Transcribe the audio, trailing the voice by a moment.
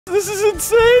This is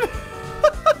insane.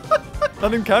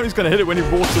 That didn't count. He's going to hit it when he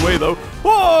walks away, though.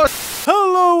 Whoa!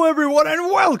 Hello, everyone,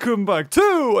 and welcome back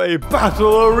to a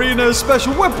Battle Arena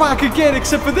special. We're back again,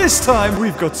 except for this time,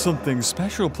 we've got something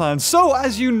special planned. So,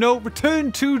 as you know,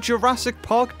 Return to Jurassic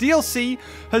Park DLC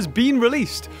has been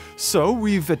released. So,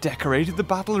 we've decorated the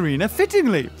Battle Arena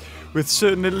fittingly, with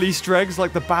certain little Easter eggs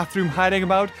like the bathroom hiding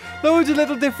about, loads of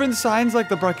little different signs like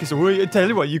the Brachiosaurus. I tell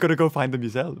you what, you gotta go find them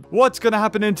yourself. What's gonna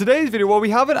happen in today's video? Well, we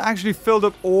haven't actually filled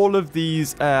up all of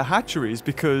these hatcheries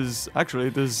because actually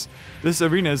this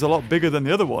arena is a lot bigger than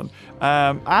the other one,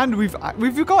 and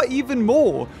we've got even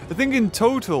more. I think in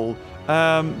total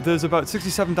there's about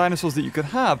 67 dinosaurs that you can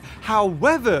have.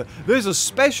 However, there's a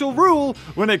special rule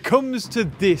when it comes to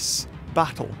this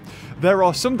battle. There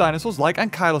are some dinosaurs, like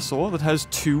Ankylosaur, that has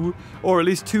two, or at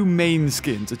least two main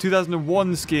skins. A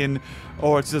 2001 skin,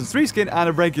 or a 2003 skin, and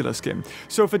a regular skin.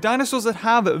 So for dinosaurs that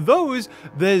have those,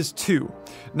 there's two.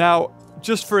 Now,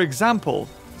 just for example,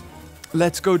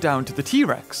 let's go down to the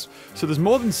T-Rex. So there's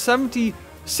more than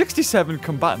 67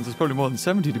 combatants. There's probably more than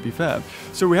 70 to be fair.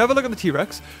 So we have a look at the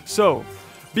T-Rex. So,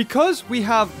 because we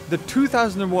have the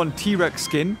 2001 T-Rex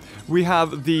skin, we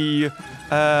have the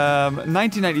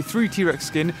 1993 T-Rex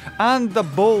skin, and the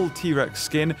Bull T.Rex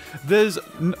skin, there's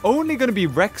only going to be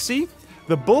Rexy,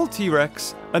 the Bull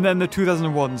T.Rex, and then the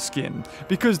 2001 skin,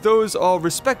 because those are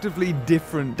respectively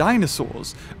different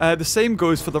dinosaurs. The same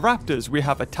goes for the raptors. We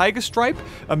have a tiger stripe,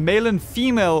 a male and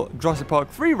female Jurassic Park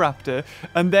 3 raptor,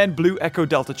 and then Blue Echo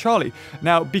Delta Charlie.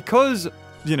 Now, because,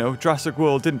 you know, Jurassic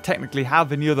World didn't technically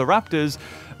have any other raptors,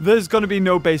 there's going to be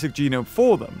no basic genome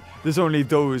for them. There's only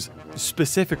those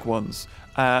specific ones.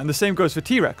 And the same goes for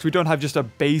T-Rex. We don't have just a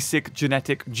basic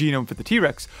genetic genome for the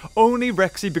T-Rex. Only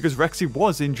Rexy, because Rexy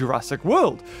was in Jurassic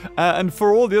World. And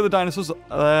for all the other dinosaurs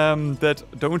that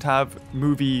don't have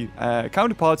movie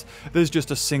counterparts, there's just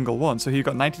a single one. So you've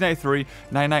got 1993,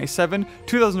 1997,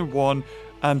 2001,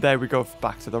 and there we go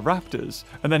back to the raptors.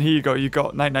 And then here you go, you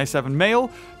got 1997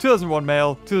 male, 2001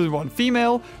 male, 2001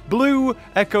 female, Blue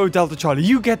Echo Delta Charlie.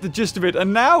 You get the gist of it.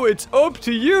 And now it's up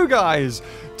to you guys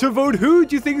to vote who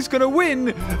do you think is going to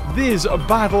win this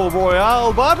Battle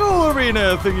Royale Battle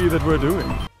Arena thingy that we're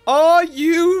doing. Are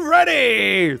you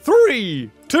ready?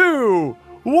 3, 2,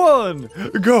 1,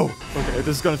 go. Okay, this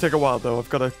is going to take a while though. I've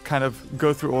got to kind of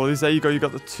go through all these. There you go, you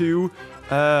got the two.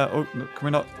 Oh, no, can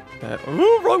we not?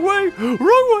 Oh, wrong way! Wrong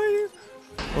way!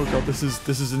 Oh god, this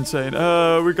is insane.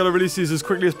 We've got to release these as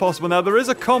quickly as possible. Now, there is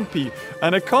a compy,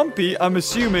 and a compy, I'm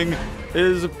assuming,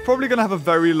 is probably going to have a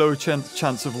very low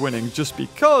chance of winning, just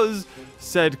because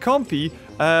said compy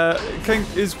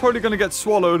is probably going to get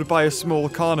swallowed by a small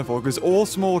carnivore, because all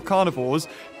small carnivores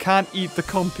can't eat the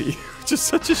compy, which is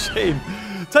such a shame.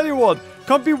 Tell you what,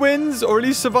 compy wins, or at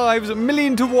least survives,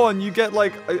 1,000,000 to 1. You get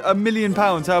like £1 million.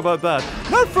 How about that?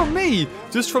 Not from me,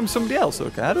 just from somebody else.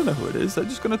 Okay, I don't know who it is. They're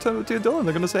just going to turn up to your door and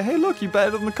they're going to say, hey, look, you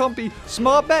betted on the compy.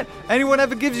 Smart bet. Anyone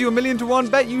ever gives you 1,000,000 to 1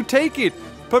 bet, you take it.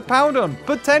 Put pound on,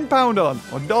 put £10 on,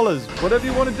 or dollars, whatever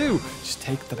you want to do. Just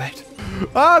take the bet.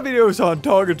 Our videos aren't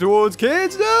targeted towards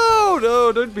kids.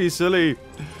 No, don't be silly.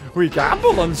 We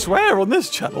gamble and swear on this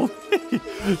channel.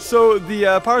 So the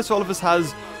Parasaurolophus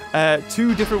has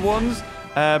two different ones.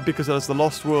 Because there's the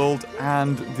Lost World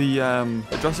and the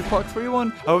Jurassic Park 3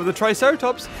 one. However, the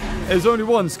Triceratops is only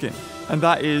one skin, and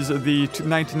that is the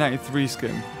 1993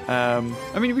 skin. I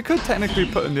mean, we could technically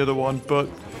put in the other one, but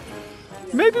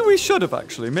maybe we should have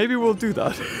actually. Maybe we'll do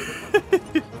that.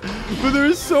 But there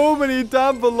are so many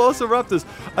damn Velociraptors.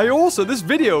 This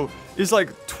video is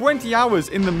like 20 hours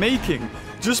in the making.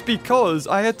 Just because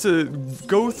I had to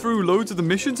go through loads of the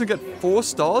missions and get 4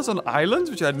 stars on islands,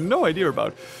 which I had no idea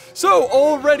about. So,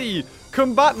 already,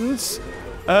 combatants.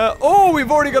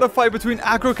 We've already got a fight between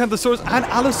Acrocanthosaurus and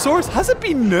Allosaurus. Has it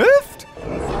been nerfed?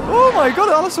 Oh my god,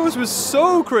 Allosaurus was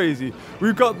so crazy.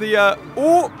 We've got the,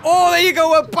 there you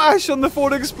go, a bash on the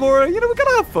Ford Explorer. You know, we're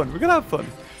gonna have fun. We're gonna have fun.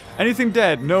 Anything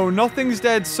dead? No, nothing's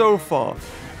dead so far.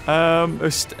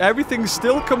 Everything's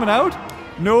still coming out.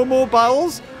 No more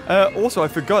battles. Also, I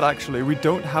forgot, actually, we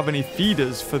don't have any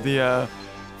feeders for the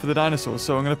dinosaurs.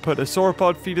 So I'm going to put a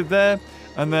sauropod feeder there.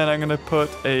 And then I'm going to put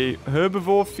a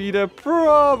herbivore feeder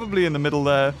probably in the middle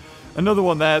there. Another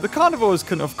one there. The carnivores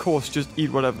can, of course, just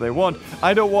eat whatever they want.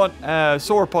 I don't want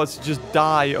sauropods to just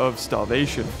die of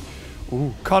starvation.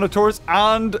 Ooh, Carnotaurus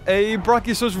and a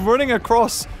Brachiosaurus running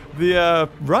across the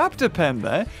raptor pen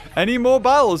there. Any more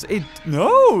battles?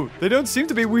 No, they don't seem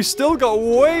to be. We still got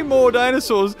way more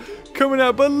dinosaurs coming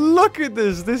out, but look at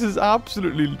this. This is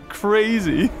absolutely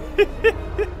crazy.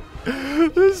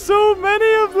 There's so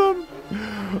many of them.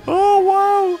 Oh,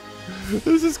 wow.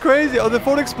 This is crazy. Are the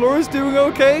Ford Explorers doing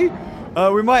okay?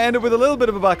 We might end up with a little bit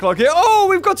of a backlog here. Oh,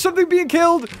 we've got something being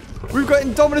killed. We've got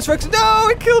Indominus Rex. No,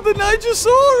 it killed the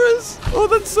Nigersaurus. Oh,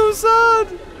 that's so sad.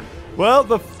 Well,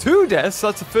 the 2 deaths,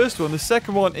 that's the first one. The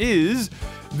second one is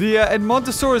the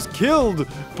Edmontosaurus killed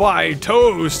by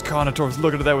Toast Carnotaurus.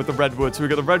 Look at it there with the redwood. So we've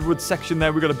got the redwood section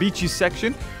there. We've got a beachy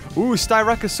section. Ooh,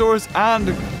 Styracosaurus and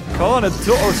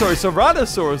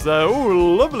Ceratosaurus there.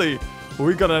 Ooh, lovely.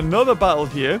 We got another battle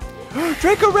here.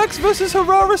 Dracorex versus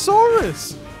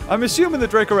Herarosaurus. I'm assuming the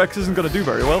Dracorex isn't going to do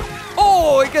very well.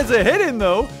 Oh, it gets a hit in,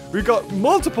 though. We've got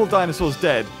multiple dinosaurs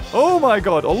dead. Oh, my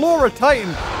God. Allura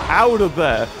Titan out of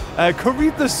there.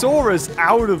 Corythosaurus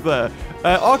out of there.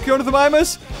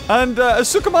 Archaeornithomimus and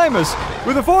Suchomimus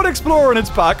with a Ford Explorer in its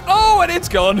back. Oh, and it's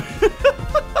gone.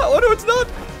 Oh, no, it's not.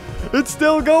 It's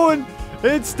still going.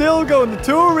 It's still going. The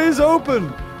tour is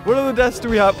open. What other deaths do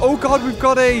we have? Oh, God, we've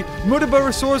got a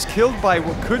Muttaburrasaurus killed by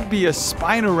what could be a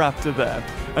Spinoraptor there.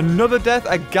 Another death,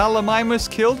 a Gallimimus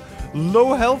killed.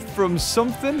 Low health from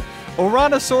something.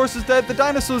 Oranosaurus is dead. The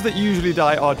dinosaurs that usually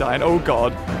die are dying. Oh,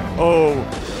 God. Oh.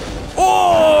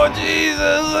 Oh,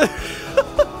 Jesus.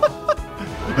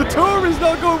 The tour is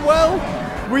not going well.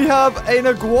 We have an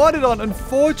Iguanodon,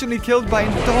 unfortunately killed by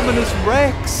Indominus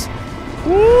Rex.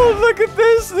 Oh, look at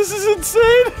this. This is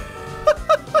insane.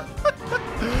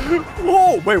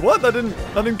 Whoa, wait, what? That didn't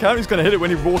count. He's going to hit it when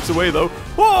he walks away, though.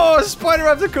 Whoa,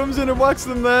 Spinoraptor comes in and whacks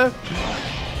them there.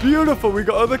 Beautiful. We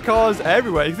got other cars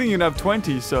everywhere. I think you can have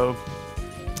 20, so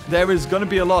there is going to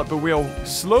be a lot, but we are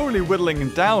slowly whittling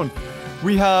down.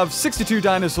 We have 62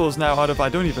 dinosaurs now out of, I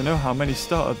don't even know how many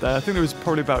started there. I think there was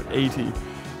probably about 80.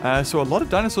 So a lot of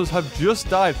dinosaurs have just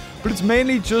died, but it's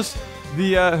mainly just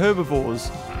the herbivores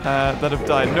that have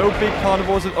died. No big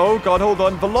carnivores. Oh, God, hold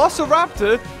on.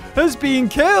 Velociraptor has been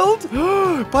killed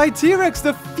by T-Rex,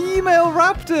 the female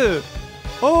raptor.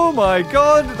 Oh my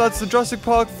God, that's the Jurassic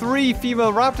Park 3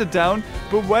 female raptor down.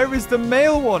 But where is the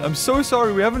male one? I'm so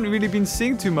sorry, we haven't really been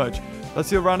seeing too much. That's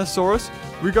the Oranosaurus.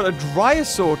 We got a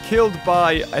Dryosaur killed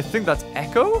by, I think that's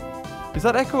Echo? Is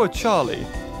that Echo or Charlie?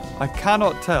 I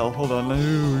cannot tell. Hold on, let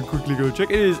me quickly go check.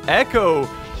 It is Echo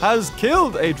has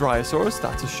killed a Dryosaurus.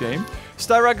 That's a shame.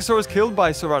 Styracosaurus killed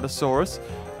by Ceratosaurus.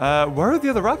 Where are the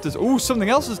other raptors? Oh, something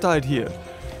else has died here.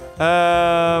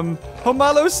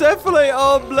 Homalocephale,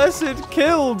 oh, blessed,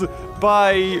 killed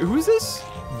by, who's this?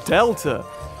 Delta.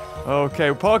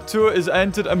 Okay, Park Tour has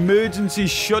entered emergency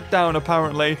shutdown,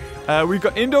 apparently. We've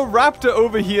got Indoraptor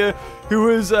over here, who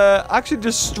has actually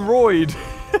destroyed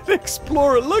an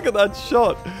Explorer. Look at that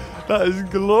shot. That is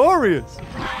glorious.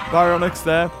 Baryonyx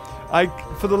there.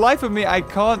 For the life of me, I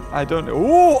don't know.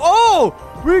 Oh,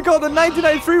 we got the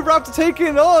 1993 Raptor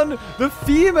taking on the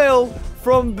female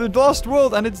from the Lost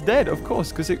World, and it's dead, of course,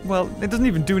 because it doesn't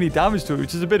even do any damage to it,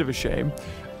 which is a bit of a shame.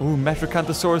 Ooh,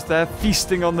 Metrocanthosaurus there,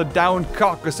 feasting on the downed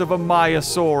carcass of a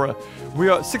Maiasaura. We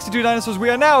are 62 dinosaurs. We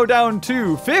are now down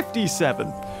to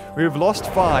 57. We have lost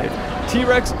 5.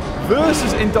 T-Rex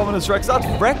versus Indominus Rex. That's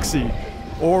Rexy.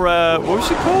 Or, what was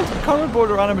she called? I can't remember what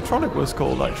her animatronic was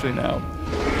called, actually, now.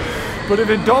 But if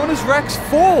Indominus Rex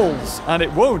falls, and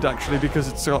it won't, actually, because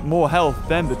it's got more health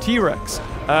than the T-Rex,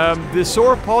 the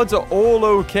sauropods are all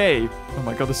okay. Oh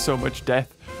my God, there's so much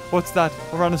death. What's that?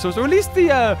 Oranosaurus. Or at least the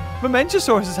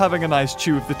Mamentosaurus is having a nice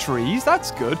chew of the trees.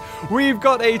 That's good. We've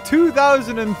got a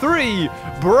 2003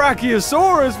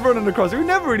 Brachiosaurus running across. We've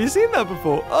never really seen that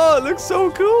before. Oh, it looks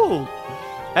so cool.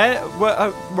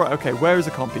 Right, okay, where is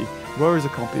a compy? Where is a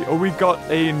compy? Oh, we've got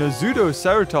a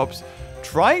Nazutoceratops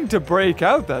trying to break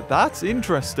out there. That's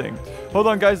interesting. Hold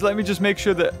on, guys. Let me just make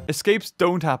sure that escapes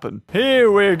don't happen. Here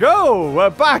we go. We're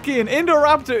back in.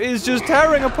 Indoraptor is just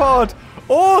tearing apart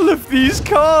all of these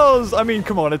cars. I mean,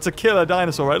 come on. It's a killer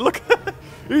dinosaur, right? Look.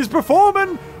 He's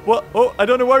performing. What? Oh, I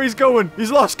don't know where he's going.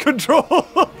 He's lost control.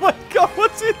 Oh, my God.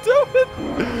 What's he doing?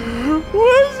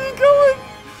 Where is he going?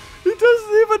 He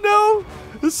doesn't even know.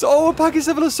 Oh,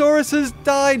 Pachycephalosaurus has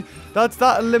died. That's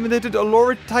that eliminated.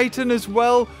 Allura Titan as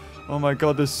well. Oh my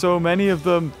God, there's so many of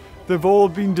them. They've all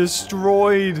been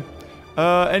destroyed.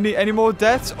 Any more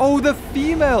deaths? Oh, the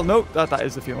female. Nope, that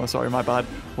is the female. Sorry, my bad.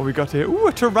 What we got here? Ooh,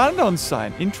 a Pteranodon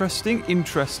sign. Interesting,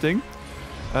 interesting.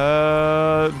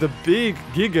 The big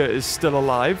Giga is still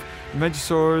alive.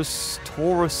 Megasaurus,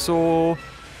 Taurosaur.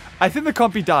 I think the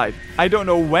compy died. I don't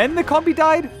know when the compy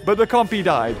died, but the compy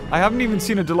died. I haven't even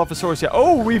seen a Dilophosaurus yet.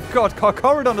 Oh, we've got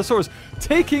Carcharodontosaurus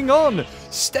taking on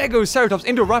Stegoceratops.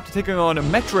 Indoraptor taking on a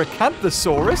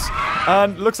Metrocanthosaurus.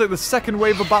 And looks like the second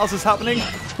wave of battles is happening.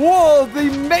 Whoa,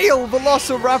 the male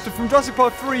Velociraptor from Jurassic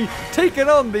Park 3 taking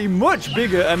on the much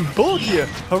bigger and bulkier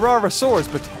Herarosaurus.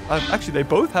 But actually, they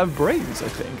both have brains, I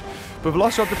think. But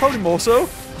Velociraptor probably more so.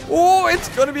 Oh, it's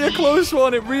going to be a close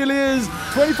one. It really is.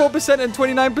 24% and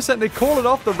 29%. They call it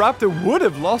off. The raptor would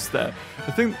have lost there.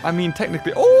 I mean,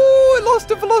 technically. Oh, it lost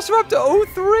to Velociraptor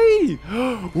 03.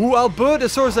 Ooh,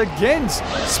 Albertosaurus against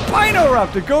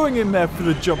Spinoraptor going in there for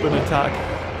the jumping attack.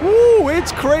 Ooh,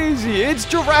 it's crazy. It's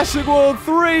Jurassic World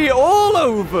 3 all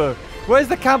over. Where's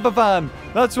the camper van?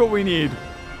 That's what we need.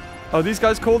 Oh, these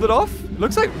guys called it off?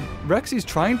 Looks like Rexy's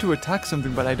trying to attack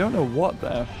something, but I don't know what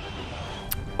there.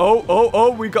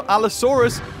 Oh, we got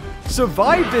Allosaurus.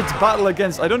 Survived its battle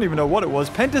against, I don't even know what it was.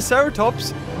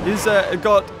 Pentaceratops is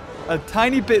got a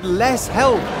tiny bit less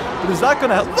health. But is that going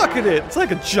to help? Look at it. It's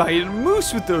like a giant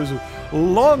moose with those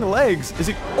long legs. Is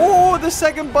it? Oh, the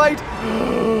second bite.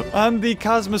 And the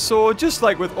Chasmosaur, just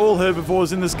like with all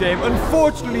herbivores in this game,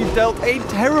 unfortunately dealt a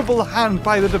terrible hand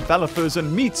by the developers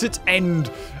and meets its end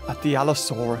at the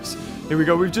Allosaurus. Here we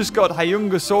go. We've just got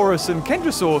Hyungosaurus and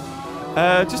Kentrosaur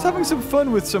just having some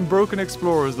fun with some broken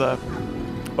explorers there.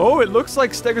 Oh, it looks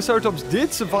like Stegoceratops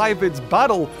did survive its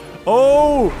battle.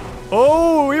 Oh,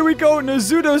 here we go.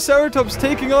 Nazutoceratops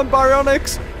taking on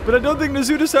Baryonyx. But I don't think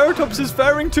Nazutoceratops is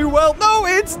faring too well. No,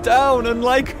 it's down. And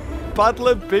like Battle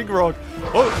at Big Rock.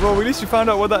 Oh, well, at least we found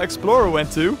out where that explorer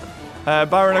went to.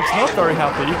 Baryonyx not very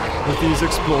happy with these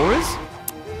explorers.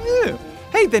 Yeah.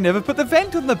 Hey, they never put the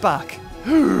vent on the back.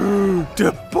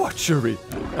 Debauchery.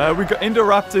 We got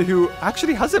Indoraptor, who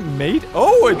actually hasn't made...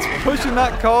 Oh, it's pushing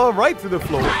that car right through the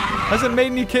floor. Hasn't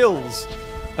made any kills.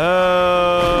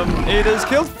 It has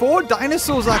killed 4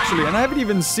 dinosaurs, actually, and I haven't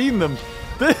even seen them.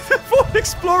 The Ford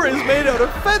Explorer is made out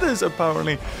of feathers,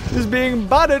 apparently. Is being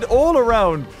battered all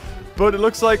around. But it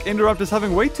looks like Indoraptor's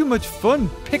having way too much fun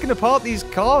picking apart these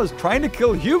cars, trying to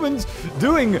kill humans,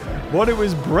 doing what it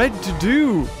was bred to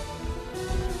do.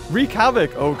 Wreak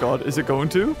havoc. Oh, God. Is it going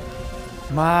to?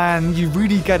 Man, you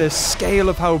really get a scale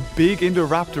of how big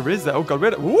Indoraptor is there. Oh, God.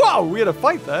 We had a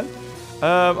fight there.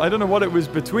 I don't know what it was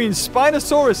between.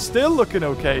 Spinosaurus still looking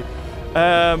okay.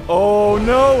 Oh,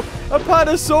 no.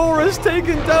 Apatosaurus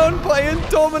taken down by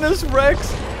Indominus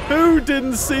Rex. Who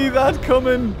didn't see that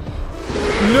coming?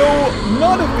 No,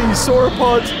 none of these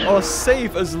sauropods are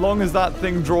safe as long as that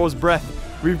thing draws breath.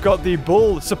 We've got the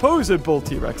supposed Bull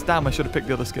T.Rex. Damn, I should have picked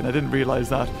the other skin. I didn't realize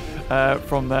that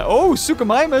from there. Oh,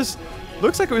 Suchomimus.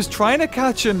 Looks like it was trying to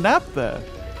catch a nap there.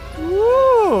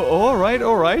 Whoa, all right.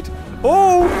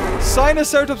 Oh,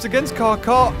 Sinoceratops against Car.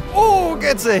 Oh,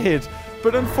 gets a hit.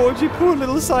 But unfortunately, poor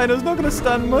little Sino's not going to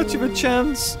stand much of a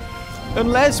chance.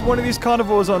 Unless one of these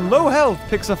carnivores on low health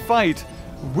picks a fight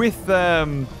with...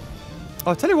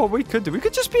 I'll tell you what we could do. We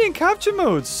could just be in capture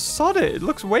mode. Sod it. It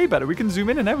looks way better. We can zoom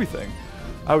in and everything.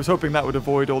 I was hoping that would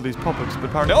avoid all these pop-ups, but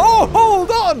apparently... Oh, hold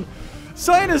on!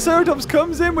 Sinoceratops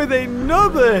comes in with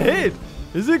another hit.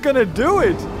 Is it going to do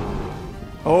it?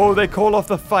 Oh, they call off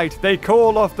the fight.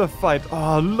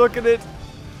 Oh, look at it.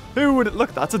 Who would it...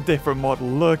 Look, that's a different model.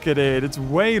 Look at it. It's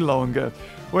way longer.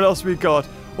 What else we got?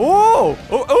 Oh,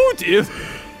 dear.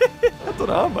 I don't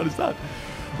know how bad is that.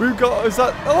 We've got...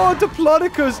 Oh,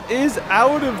 Diplodocus is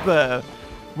out of there.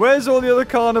 Where's all the other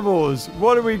carnivores?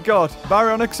 What do we got?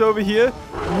 Baryonyx over here.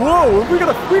 Whoa, we got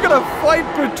a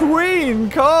fight between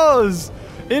cars.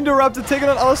 Indoraptor taking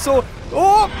on Allosaur.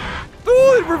 Oh,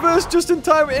 it reversed just in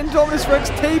time. Indominus Rex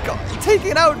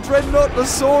taking out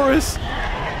Dreadnoughtosaurus.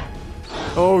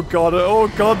 Oh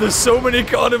god, there's so many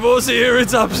carnivores here.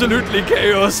 It's absolutely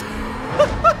chaos.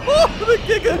 The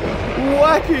Giga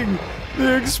whacking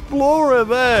the Explorer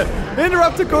there.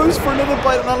 Indoraptor goes for another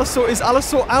bite on Allosaur. Is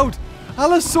Allosaur out?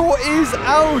 Allosaur is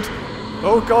out.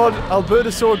 Oh god,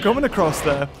 Albertosaur coming across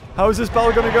there. How is this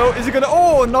battle going to go? Is it going to...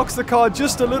 Oh, knocks the car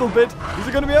just a little bit. Is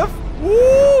it going to be enough?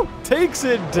 Woo! Takes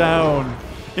it down.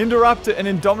 Indoraptor and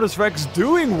Indominus Rex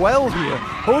doing well here.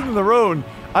 Holding their own.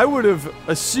 I would have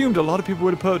assumed a lot of people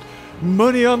would have put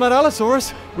money on that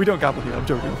Allosaurus. We don't gamble here, I'm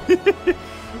joking.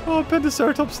 Oh,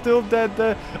 Pentaceratops still dead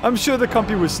there. I'm sure the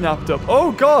compy was snapped up.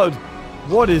 Oh god!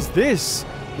 What is this?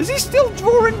 Is he still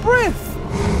drawing breath?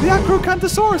 The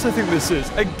Acrocanthosaurus, I think this is,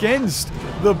 against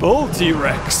the Bull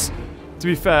T.Rex. To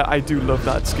be fair, I do love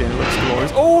that skin. It looks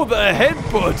glorious. Oh, the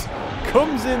headbutt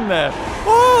comes in there.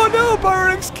 Oh no,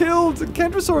 Baryonyx killed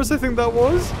Kentrosaurus, I think that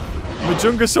was.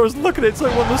 Majungasaurus, look at it. It's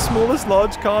like one of the smallest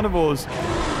large carnivores.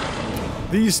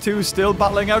 These two still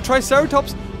battling out.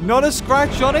 Triceratops, not a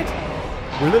scratch on it.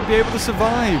 Will it be able to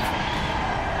survive?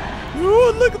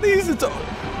 Oh, look at these. It's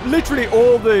literally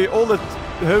all the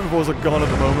herbivores are gone at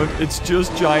the moment. It's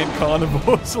just giant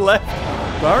carnivores left.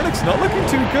 Baryonyx not looking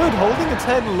too good, holding its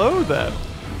head low there.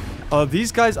 Are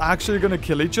these guys actually going to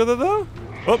kill each other though?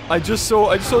 Oh, I just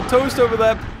saw Toast over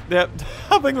there. Yep,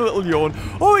 having a little yawn.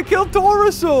 Oh, it killed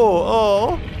Torosaur.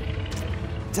 Oh,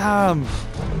 damn.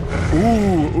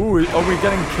 Ooh, are we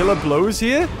getting killer blows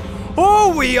here?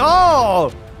 Oh, we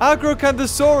are!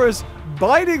 Acrocanthosaurus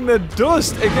biting the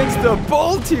dust against the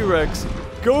Bull T.Rex.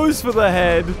 Goes for the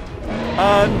head.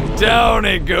 And down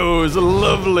it goes.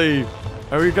 Lovely.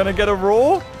 Are we going to get a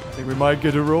roar? I think we might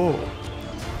get a roar.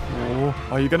 Oh,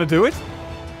 are you going to do it?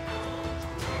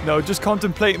 No, just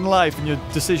contemplating life and your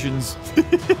decisions.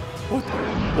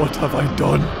 What have I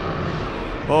done?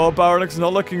 Oh, Baronix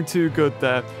not looking too good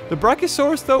there. The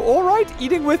Brachiosaurus, though, all right.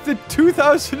 Eating with the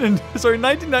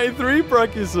 1993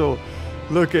 Brachiosaur.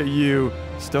 Look at you.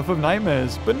 Stuff of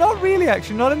nightmares. But not really,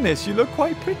 actually. Not in this. You look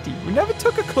quite pretty. We never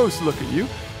took a close look at you.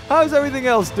 How's everything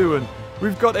else doing?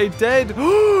 We've got a dead...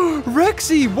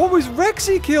 Rexy! What was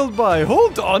Rexy killed by?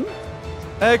 Hold on.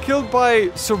 Killed by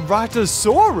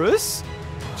Ceratosaurus?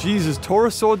 Jesus,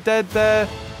 Taurosaur dead there.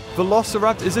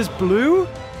 Velociraptor. Is this Blue?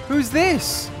 Who's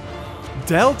this?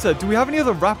 Delta. Do we have any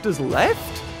other raptors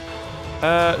left?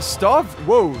 Starved.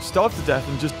 Whoa, starved to death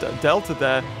and just Delta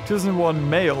there. 2001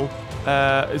 male.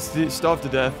 It's the starved to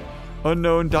death.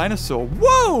 Unknown dinosaur.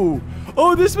 Whoa!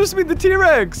 Oh, this must be the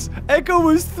T-Rex. Echo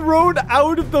was thrown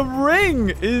out of the ring.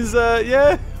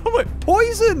 Yeah. Oh my,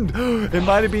 poisoned. It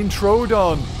might have been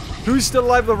Troodon. Who's still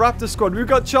alive? The raptor squad. We've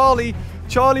got Charlie.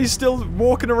 Charlie's still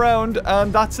walking around,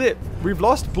 and that's it. We've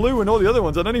lost Blue and all the other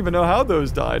ones. I don't even know how those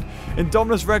died.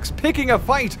 Indominus Rex picking a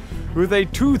fight with a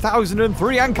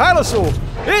 2003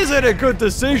 Ankylosaur. Is it a good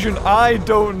decision? I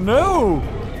don't know.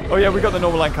 Oh, yeah, we got the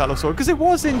normal Ankylosaur because it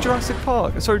was in Jurassic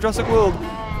World.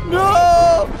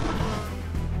 No!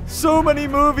 So many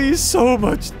movies, so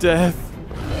much death.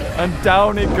 And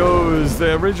down it goes.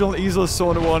 The original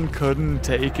Easosaur one couldn't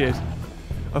take it.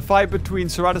 A fight between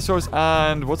Ceratosaurus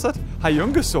and, what's that?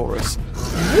 Hyungosaurus.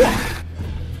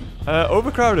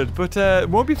 Overcrowded, but it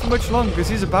won't be for much long because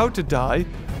he's about to die.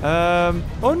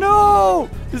 Oh no!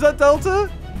 Is that Delta?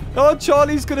 Oh,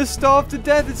 Charlie's gonna starve to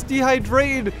death. It's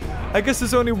dehydrated. I guess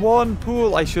there's only one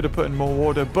pool. I should have put in more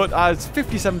water, but as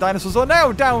 57 dinosaurs are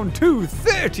now down to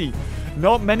 30.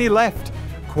 Not many left.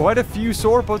 Quite a few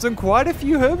sauropods and quite a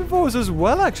few herbivores as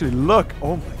well, actually. Look.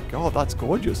 Oh my god, that's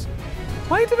gorgeous.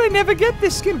 Why did I never get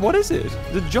this skin? What is it?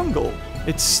 The jungle.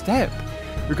 It's steppe.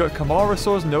 We've got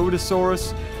Camarasaurus,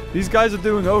 Nodosaurus. These guys are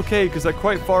doing okay because they're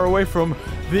quite far away from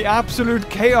the absolute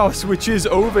chaos which is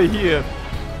over here.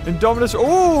 Indominus.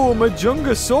 Oh,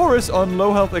 Majungasaurus on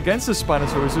low health against the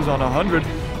Spinosaurus who's on 100.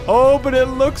 Oh, but it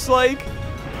looks like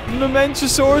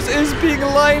Mamenchosaurus is being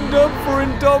lined up for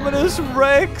Indominus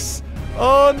Rex.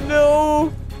 Oh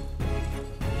no.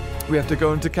 We have to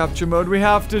go into capture mode. We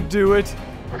have to do it.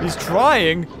 He's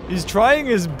trying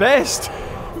his best.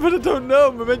 But I don't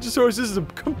know. Mamenchosaurus is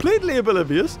completely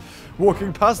oblivious.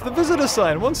 Walking past the visitor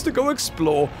sign. Wants to go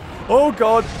explore. Oh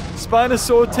god.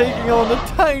 Spinosaur taking on the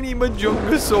tiny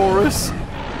Majungasaurus.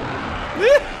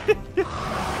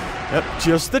 Yep,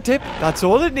 just the tip. That's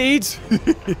all it needs.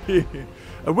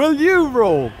 Will you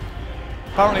roll?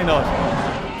 Apparently not.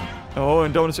 Oh,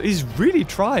 and Indominus. He's really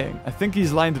trying. I think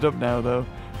he's lined it up now, though.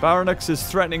 Baronix is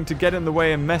threatening to get in the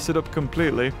way and mess it up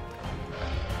completely.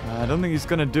 I don't think he's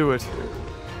going to do it.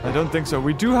 I don't think so.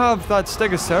 We do have that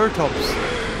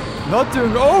Stegoceratops. Not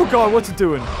doing... Oh, God, what's it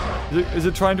doing? Is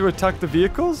it trying to attack the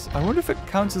vehicles? I wonder if it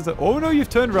counts as the... Oh, no, you've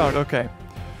turned around. Okay.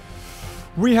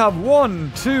 We have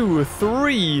 1, 2,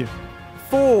 3,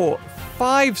 4,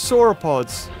 5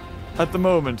 sauropods at the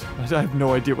moment. I have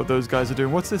no idea what those guys are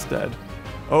doing. What's this dead?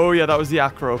 Oh, yeah, that was the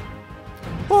acro.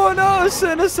 Oh no,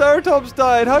 Sinoceratops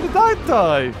died. How did that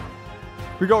die?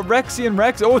 We got Rexy and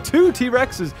Rex. Oh, 2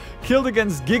 T-Rexes killed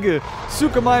against Giga.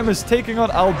 Suchomimus taking on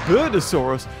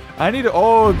Albertosaurus. I need to...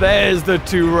 Oh, there's the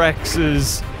 2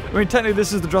 Rexes. I mean, technically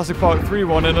this is the Jurassic Park 3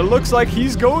 one, and it looks like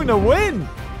he's going to win.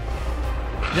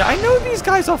 Yeah, I know these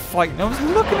guys are fighting. I was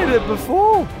looking at it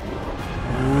before.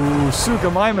 Ooh,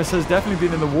 Suchomimus has definitely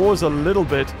been in the wars a little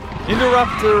bit.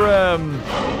 Indoraptor,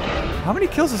 how many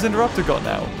kills has Indoraptor got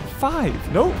now?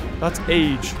 5. No, that's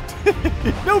age.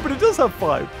 No, but it does have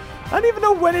 5. I don't even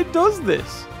know when it does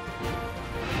this.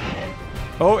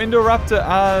 Oh, Indoraptor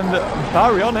and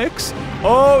Baryonyx.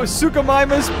 Oh,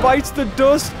 Suchomimus bites the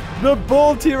dust. The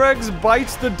Bull T.Rex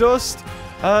bites the dust.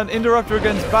 And Indoraptor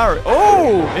against Barry.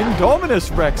 Oh, Indominus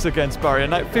Rex against Barry.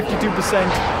 And like 52%.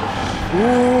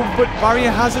 Ooh, but Barry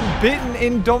hasn't bitten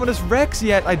Indominus Rex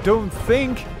yet, I don't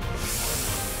think.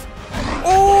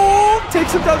 Oh,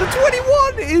 takes him down to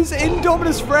 21. Is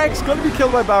Indominus Rex going to be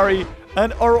killed by Barry?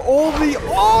 And are all the...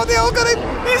 Oh, they all got him.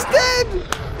 He's dead.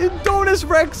 Indominus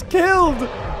Rex killed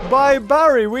by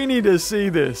Barry. We need to see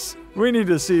this. We need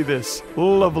to see this.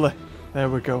 Lovely. There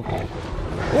we go.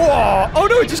 Whoa. Oh,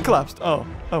 no, it just collapsed. Oh,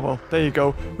 well, there you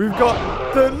go. We've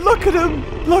got the... Look at him.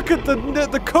 Look at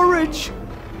the courage.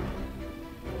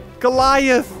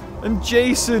 Goliath and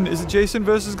Jason. Is it Jason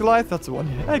versus Goliath? That's the one.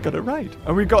 Yeah, I got it right.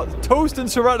 And we got Toast and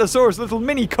Ceratosaurus, little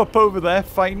mini cup over there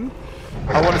fighting.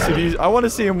 I want to see these. I want to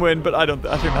see him win, but I think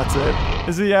that's it.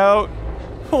 Is he out?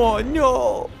 Oh,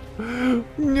 no.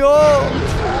 No.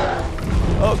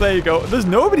 Oh, there you go. There's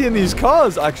nobody in these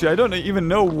cars, actually. I don't even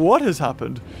know what has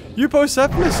happened.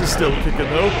 Eupocephalus is still kicking,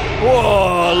 though.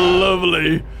 Whoa,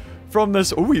 lovely. From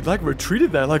this... Oh, he, like,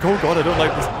 retreated there. Like, oh, God, I don't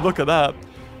like this. Look at that.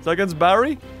 Is that against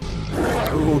Barry?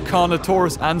 Oh,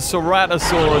 Carnotaurus and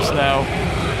Ceratosaurus now.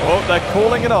 Oh, they're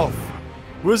calling it off.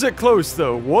 Was it close,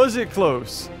 though? Was it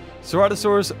close?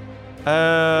 Ceratosaurus,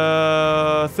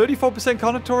 34%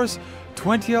 Carnotaurus,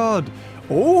 20-odd.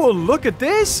 Oh, look at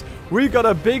this. We got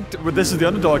a big... This is the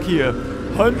underdog here.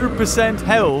 100%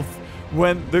 health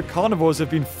when the carnivores have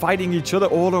been fighting each other.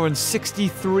 All are in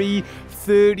 63,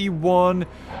 31.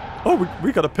 Oh,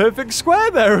 we got a perfect square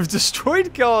there of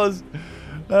destroyed cars.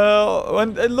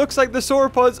 And it looks like the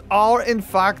sauropods are, in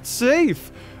fact,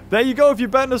 safe. There you go. If you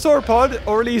bet on a sauropod,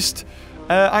 or at least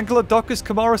Ankylodocus,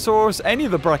 Camarasaurus, any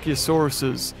of the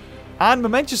Brachiosauruses, and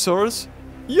Mamentosaurus,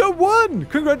 you won!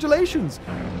 Congratulations!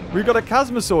 We've got a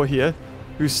Chasmosaur here,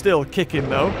 who's still kicking,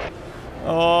 though.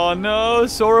 Oh, no.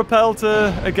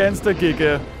 Sauropelta against a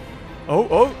Giga.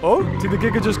 Oh. Did the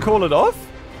Giga just call it off?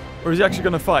 Or is he actually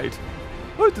going to fight?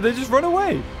 Oh, did they just run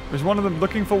away? There's one of them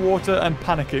looking for water and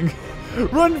panicking.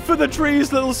 Run for the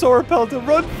trees, little Sauropelta.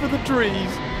 Run for the trees.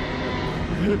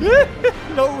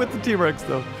 Not with the T-Rex,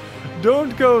 though.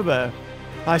 Don't go there.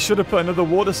 I should have put another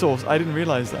water source. I didn't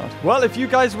realize that. Well, if you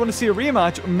guys want to see a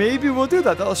rematch, maybe we'll do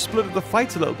that. That'll split up the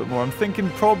fights a little bit more. I'm thinking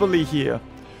probably here.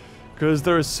 Because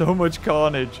there is so much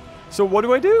carnage. So what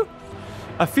do I do?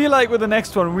 I feel like with the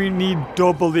next one, we need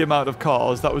double the amount of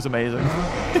cars. That was amazing.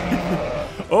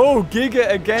 Oh,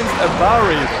 Giga against a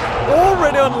Barry.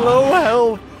 Already on low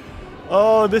health.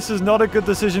 Oh, this is not a good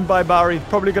decision by Barry.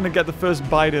 Probably going to get the first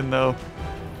bite in, though.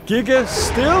 Giga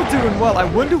still doing well. I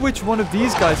wonder which one of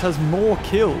these guys has more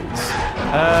kills.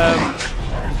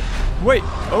 Wait,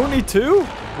 only 2?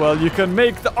 Well, you can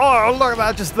make the... Oh, look at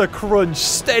that. Just the crunch.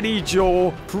 Steady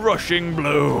jaw. Crushing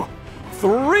blow.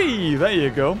 3. There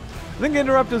you go. I think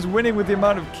Indoraptor's winning with the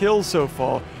amount of kills so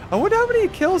far. I wonder how many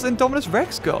kills Indominus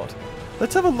Rex got.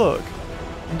 Let's have a look.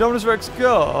 Indominus Rex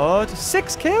got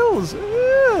 6 kills.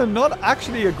 Not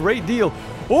actually a great deal.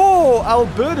 Oh,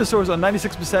 Albertosaurus on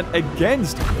 96%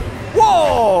 against.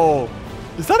 Whoa!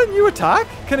 Is that a new attack?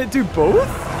 Can it do both?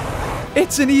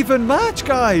 It's an even match,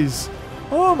 guys.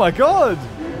 Oh my god.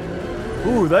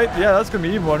 Ooh, that's going to be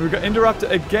an even one. We've got Indoraptor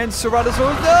against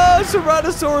Ceratosaurus. No,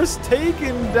 Ceratosaurus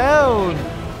taken down.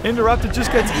 Indoraptor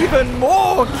just gets even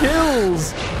more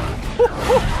kills.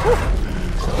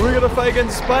 We're going to fight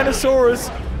against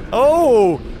Spinosaurus.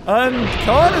 Oh, and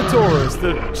Carnotaurus,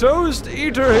 the toast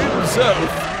eater himself.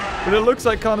 But it looks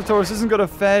like Carnotaurus isn't going to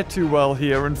fare too well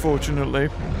here, unfortunately.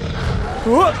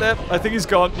 What? I think he's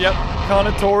gone. Yep,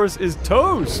 Carnotaurus is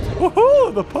toast.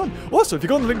 Woohoo, the pun. Also, if you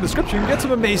go in the link in the description, you can get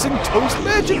some amazing toast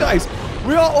merchandise.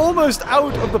 We are almost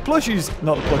out of the plushies.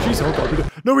 Not the plushies. Oh, God.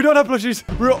 No, we don't have plushies.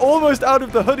 We're almost out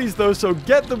of the hoodies, though, so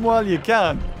get them while you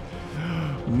can.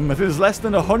 I think there's less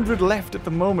than 100 left at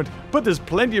the moment, but there's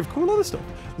plenty of cool other stuff,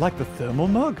 like the thermal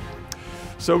mug.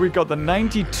 So we've got the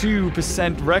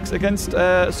 92% Rex against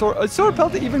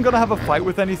Sauropelta even going to have a fight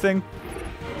with anything?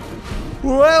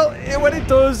 Well, when it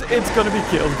does, it's going to be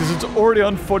killed because it's already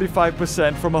on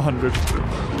 45% from 100.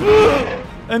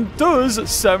 And does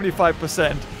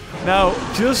 75%. Now,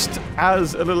 just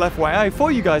as a little FYI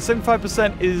for you guys,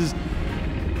 75% is...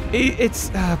 It's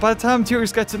by the time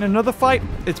T-Rex gets in another fight,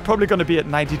 it's probably going to be at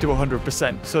 90 to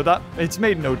 100%. So that it's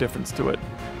made no difference to it.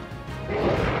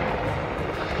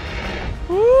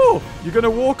 Ooh, you're going to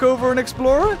walk over and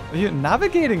explore it? You're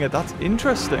navigating it. That's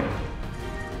interesting.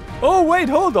 Oh, wait,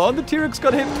 hold on. The T-Rex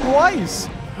got hit twice.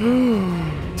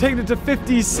 Taking it to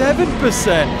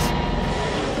 57%.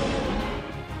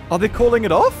 Are they calling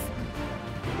it off?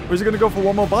 Or is it going to go for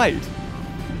one more bite?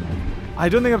 I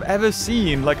don't think I've ever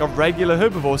seen, like, a regular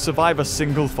herbivore survive a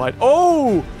single fight.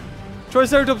 Oh!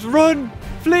 Triceratops, run!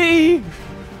 Flee!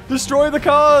 Destroy the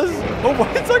cars! Oh,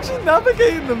 it's actually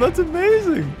navigating them. That's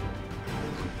amazing.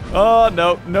 Oh,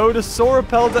 no. No, the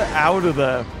Sauropelta out of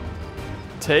there.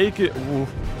 Take it. Ooh.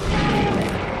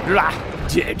 Blah,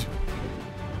 dead.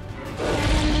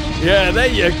 Yeah, there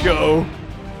you go.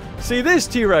 See, this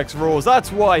T-Rex roars.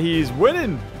 That's why he's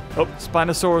winning. Oh,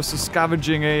 Spinosaurus is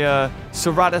scavenging a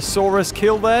Ceratosaurus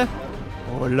kill there.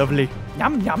 Oh, lovely.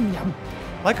 Yum, yum, yum.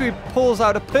 Like he pulls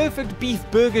out a perfect beef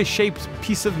burger-shaped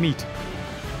piece of meat.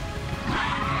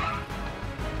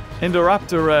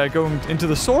 Indoraptor going into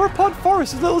the sauropod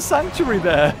forest. His little sanctuary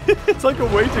there. It's like a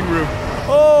waiting room.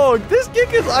 Oh, this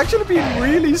Giga's actually been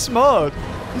really smart.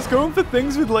 He's going for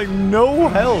things with, like, no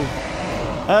health.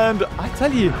 And I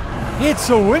tell you, it's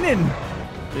a winning.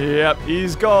 Yep,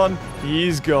 he's gone.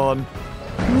 He's gone.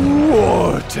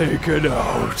 Whoa, taken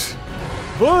out.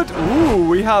 But, ooh,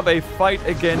 we have a fight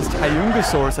against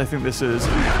Hyungosaurus, I think this is,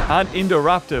 and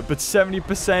Indoraptor, but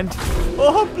 70%.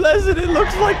 Oh, bless it, it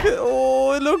looks like,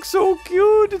 oh, it looks so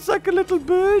cute. It's like a little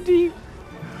birdie.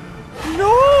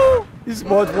 No!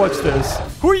 Watch this.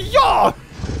 Hoo-yah!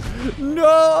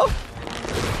 No!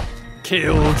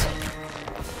 Killed.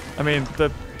 I mean,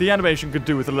 the animation could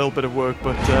do with a little bit of work,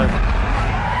 but,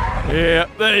 yeah,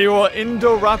 there you are.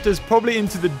 Indoraptor's probably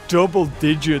into the double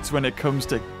digits when it comes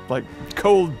to, like,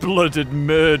 cold-blooded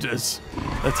murders.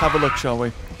 Let's have a look, shall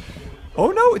we?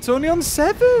 Oh, no, it's only on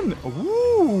 7.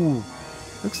 Ooh.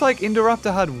 Looks like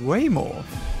Indoraptor had way more.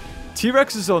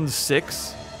 T-Rex is on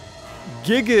 6.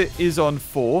 Giga is on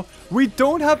 4. We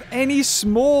don't have any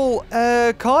small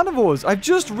carnivores. I've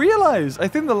just realized. I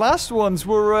think the last ones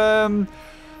were...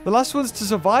 the last ones to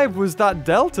survive was that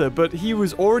Delta, but he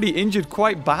was already injured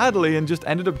quite badly and just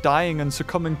ended up dying and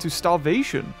succumbing to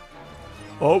starvation.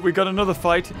 Oh, we got another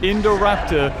fight.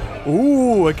 Indoraptor.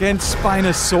 Ooh, against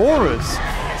Spinosaurus.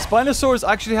 Spinosaurus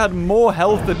actually had more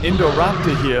health than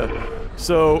Indoraptor here.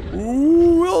 So,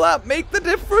 ooh, will that make the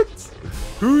difference?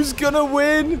 Who's gonna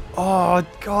win? Oh,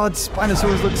 God,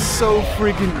 Spinosaurus looks so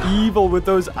freaking evil with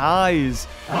those eyes.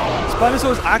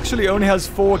 Spinosaurus actually only has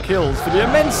 4 kills for the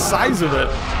immense size of it.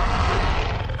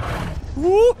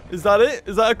 Ooh, is that it?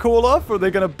 Is that a call-off, or are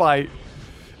they gonna bite?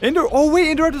 Oh,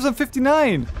 wait, Indoraptor's on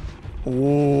 59.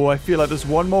 Oh, I feel like there's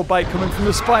one more bite coming from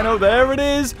the Spino. There it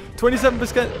is.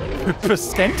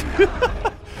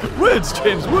 27%. Words,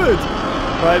 James, words.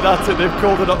 Right, that's it. They've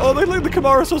called it up. Oh, they look at the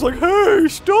Camarasaurus like, hey,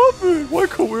 stop it. Why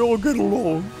can't we all get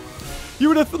along? You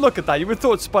would have, look at that. You would have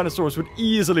thought Spinosaurus would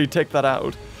easily take that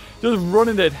out. Just run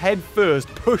into it head first,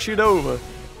 push it over,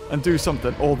 and do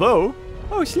something. Although,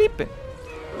 oh, sleeping.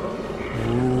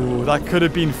 Ooh, that could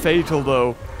have been fatal,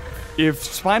 though. If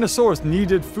Spinosaurus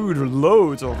needed food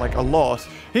loads, or like a lot,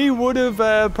 he would have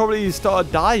probably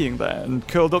started dying there and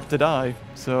curled up to die.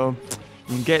 So,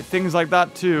 you can get things like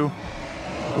that too.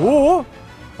 Or,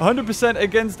 100%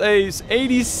 against Ace,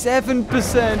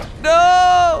 87%.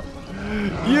 No!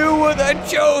 You were the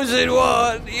chosen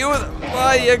one!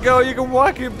 There you go, you can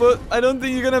whack it, but I don't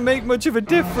think you're going to make much of a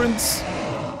difference.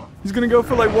 He's going to go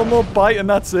for like one more bite and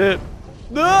that's it.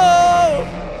 No!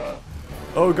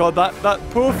 Oh God, that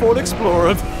poor Ford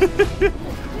Explorer.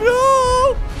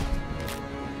 No!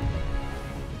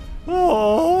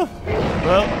 Oh.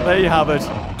 Well, there you have it.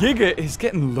 Giga is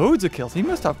getting loads of kills. He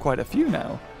must have quite a few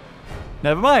now.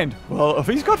 Never mind. Well, if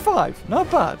he's got 5, not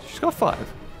bad. She's got 5.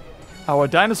 Our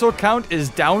dinosaur count is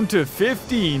down to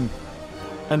 15.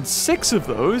 And 6 of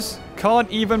those can't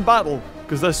even battle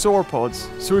because they're sauropods.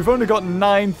 So we've only got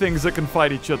 9 things that can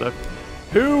fight each other.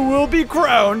 Who will be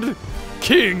crowned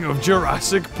King of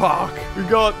Jurassic Park? We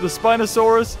got the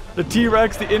Spinosaurus, the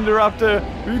T-Rex, the Indoraptor.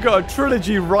 We've got a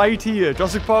trilogy right here.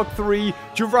 Jurassic Park 3,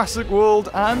 Jurassic World,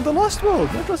 and The Lost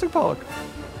World. Not Jurassic Park.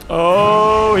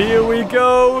 Oh, here we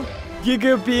go.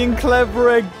 Giga being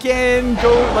clever again.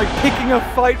 Like picking a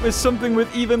fight with something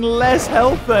with even less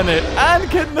health than it. And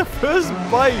getting the first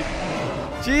bite.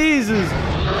 Jesus.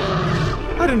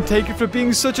 I didn't take it for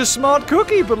being such a smart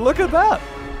cookie, but look at that.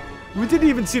 We didn't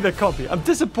even see the copy. I'm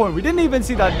disappointed. We didn't even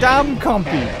see that damn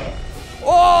copy.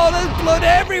 Oh, there's blood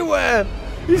everywhere.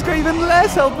 He's got even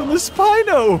less health than the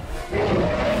Spino.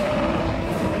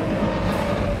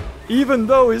 Even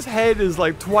though his head is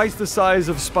like twice the size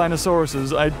of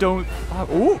Spinosaurus's, I don't...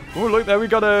 Oh, look, there we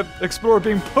got an explorer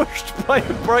being pushed by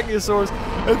a Brachiosaurus.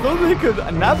 I thought they could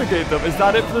navigate them. Is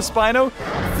that it for the Spino?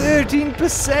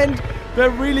 13%.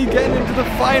 They're really getting into the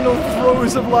final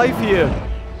throes of life here.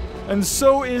 And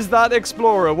so is that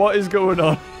explorer. What is going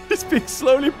on? It's being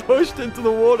slowly pushed into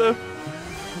the water.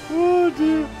 Oh,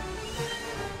 dear.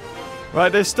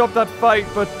 Right, they stopped that fight,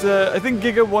 but I think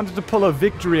Giga wanted to pull a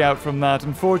victory out from that.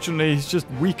 Unfortunately, he's just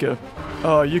weaker.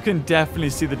 Oh, you can definitely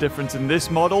see the difference in this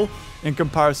model in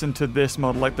comparison to this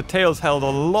model. Like, the tail's held a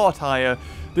lot higher.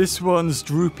 This one's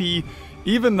droopy.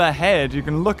 Even the head, you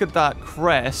can look at that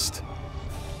crest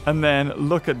and then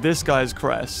look at this guy's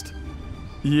crest.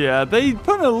 Yeah, they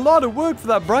put in a lot of work for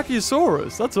that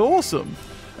Brachiosaurus. That's awesome.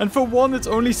 And for one that's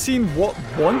only seen, what,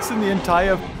 once in the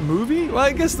entire movie? Well,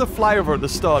 I guess the flyover at the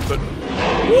start, but...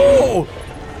 Whoa!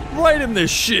 Right in the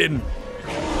shin.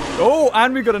 Oh,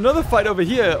 and we got another fight over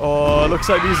here. Oh, looks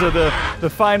like these are the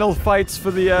final fights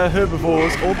for the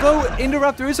herbivores. Although,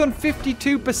 Indoraptor is on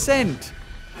 52%.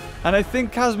 And I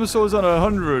think Chasmosaur is on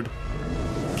 100.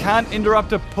 Can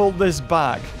Indoraptor pull this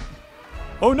back?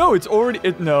 Oh, no, it's already...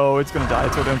 No, it's going to die.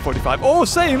 It's already on 45. Oh,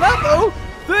 saying that, though.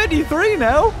 33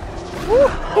 now.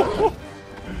 Woo.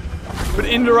 But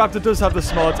Indoraptor does have the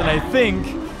smarts, and I think,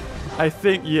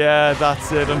 yeah,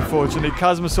 that's it, unfortunately.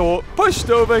 Chasmosaur pushed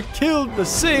over, killed the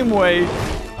same way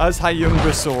as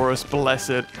Hyungosaurus, bless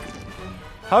it.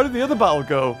 How did the other battle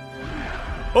go?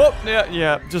 Oh,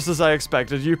 yeah, just as I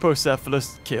expected.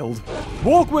 Eupocephalus killed.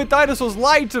 Walk with dinosaurs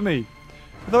lied to me.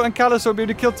 I thought Ankylosaur would be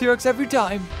able to kill T-Rex every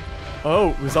time.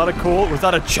 Oh, was that a call? Was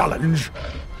that a challenge?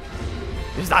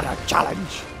 Is that a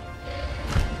challenge?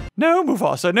 No,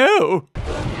 Mufasa, no.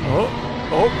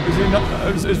 Oh, is he not?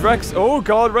 Is Rex? Oh,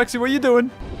 God, Rexy, what are you doing?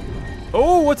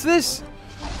 Oh, what's this?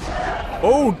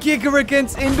 Oh, Giga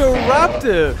against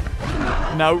Indoraptor.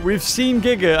 Now, we've seen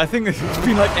Giga. I think it's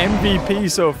been like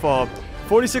MVP so far.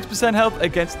 46% health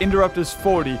against Indoraptor's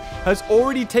 40. Has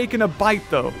already taken a bite,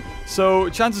 though. So,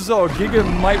 chances are Giga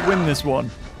might win this one.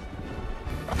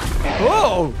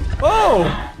 Oh!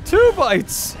 Oh! 2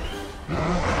 bites!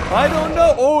 I don't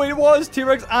know. Oh, it was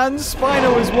T-Rex and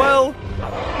Spino as well.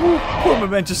 Ooh, poor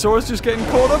Momentosaurus just getting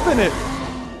caught up in it.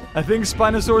 I think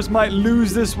Spinosaurus might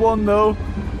lose this one, though.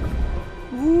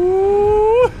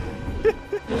 Ooh.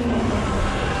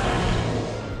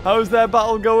 How's their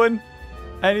battle going?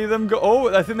 Any of them go...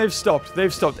 Oh, I think they've stopped.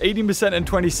 They've stopped. 18% and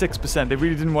 26%. They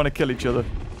really didn't want to kill each other.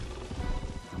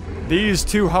 These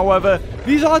two, however,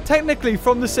 these are technically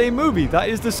from the same movie. That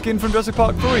is the skin from Jurassic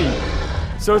Park 3.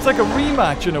 So it's like a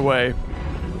rematch in a way.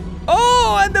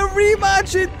 Oh, and the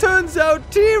rematch, it turns out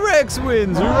T-Rex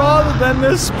wins rather than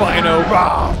the Spino.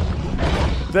 Rah!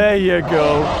 There you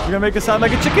go. You're gonna make it sound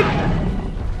like a chicken?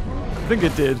 I think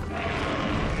it did.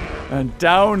 And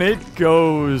down it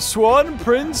goes. Swan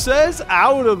Princess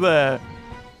out of there.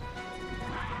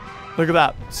 Look at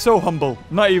that. So humble.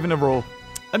 Not even a roll.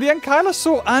 And the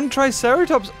Ankylosaur and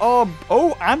Triceratops are...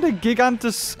 Oh, and a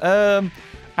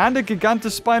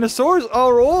Gigantospinosaurus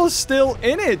are all still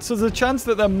in it. So there's a chance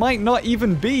that there might not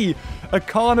even be a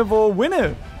carnivore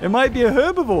winner. It might be a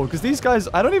herbivore, because these guys,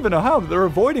 I don't even know how, but they're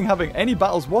avoiding having any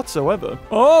battles whatsoever.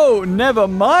 Oh, never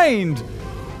mind.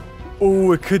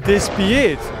 Oh, could this be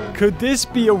it? Could this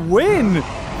be a win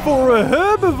for a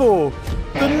herbivore?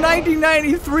 The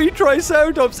 1993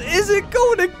 Triceratops, is it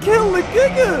going to kill the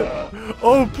Giga?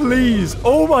 Oh, please.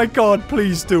 Oh, my God,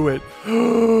 please do it.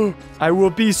 I will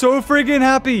be so friggin'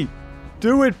 happy.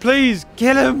 Do it, please.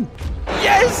 Kill him.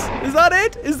 Yes! Is that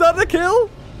it? Is that the kill?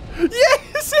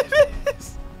 Yes, it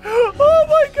is. Oh,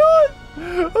 my God.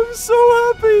 I'm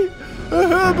so happy. A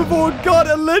herbivore got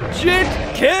a legit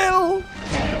kill.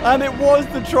 And it was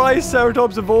the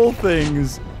Triceratops of all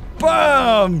things.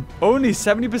 Bam! Only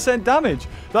 70% damage.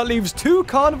 That leaves 2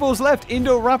 carnivores left,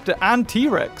 Indoraptor and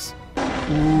T-Rex.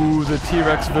 Ooh, the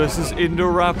T-Rex versus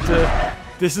Indoraptor.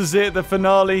 This is it, the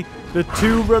finale. The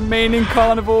 2 remaining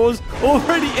carnivores.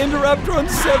 Already Indoraptor on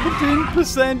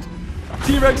 17%.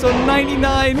 T-Rex on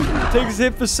 99. Takes a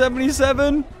hit for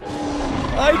 77.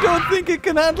 I don't think it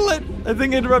can handle it. I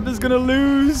think Indoraptor's gonna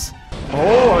lose.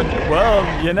 Oh, well,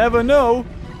 you never know.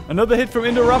 Another hit from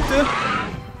Indoraptor.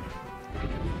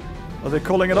 Are they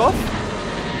calling it off?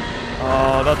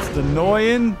 Oh, that's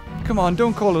annoying. Come on,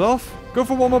 don't call it off. Go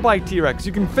for one more bite, T-Rex.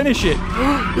 You can finish it.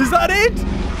 Is that it?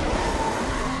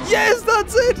 Yes,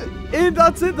 that's it.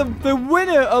 That's it. The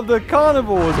winner of the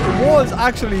carnivores was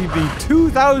actually the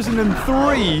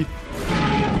 2003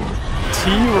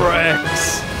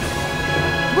 T-Rex.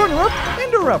 Runner-up,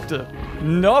 Indoraptor.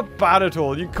 Not bad at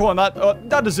all. Come on,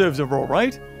 that deserves a roll,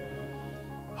 right?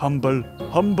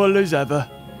 Humble as ever.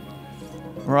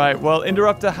 Right, well,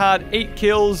 Indoraptor had 8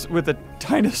 kills with the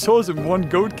dinosaurs and 1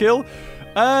 goat kill.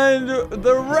 And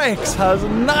the Rex has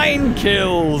 9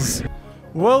 kills.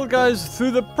 Well, guys,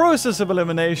 through the process of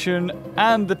elimination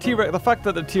and the T-Rex, the fact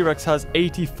that the T-Rex has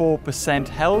 84%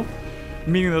 health,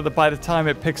 meaning that by the time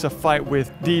it picks a fight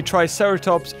with the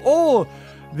Triceratops or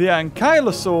the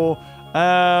Ankylosaur,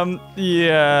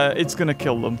 yeah, it's gonna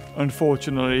kill them,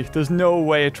 unfortunately. There's no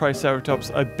way a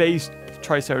Triceratops, a base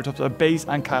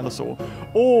Ankylosaur,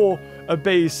 or a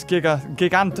base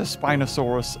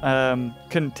Gigantospinosaurus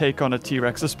can take on a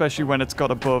T-Rex, especially when it's got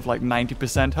above like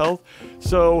 90% health.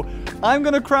 So I'm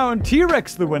gonna crown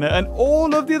T-Rex the winner and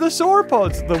all of the other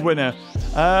sauropods the winner.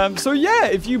 So yeah,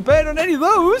 if you bet on any of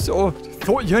those, or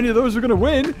thought any of those were gonna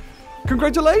win,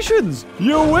 congratulations,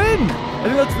 you win! I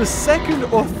think that's the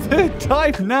 2nd or 3rd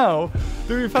time now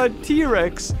that we've had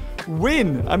T-Rex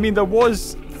win. I mean, there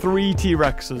was 3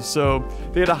 T-Rexes, so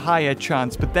they had a higher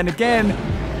chance. But then again,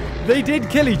 they did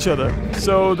kill each other,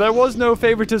 so there was no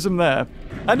favoritism there.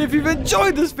 And if you've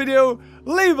enjoyed this video,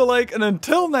 leave a like, and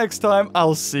until next time,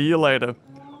 I'll see you later.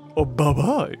 Oh,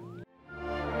 bye-bye.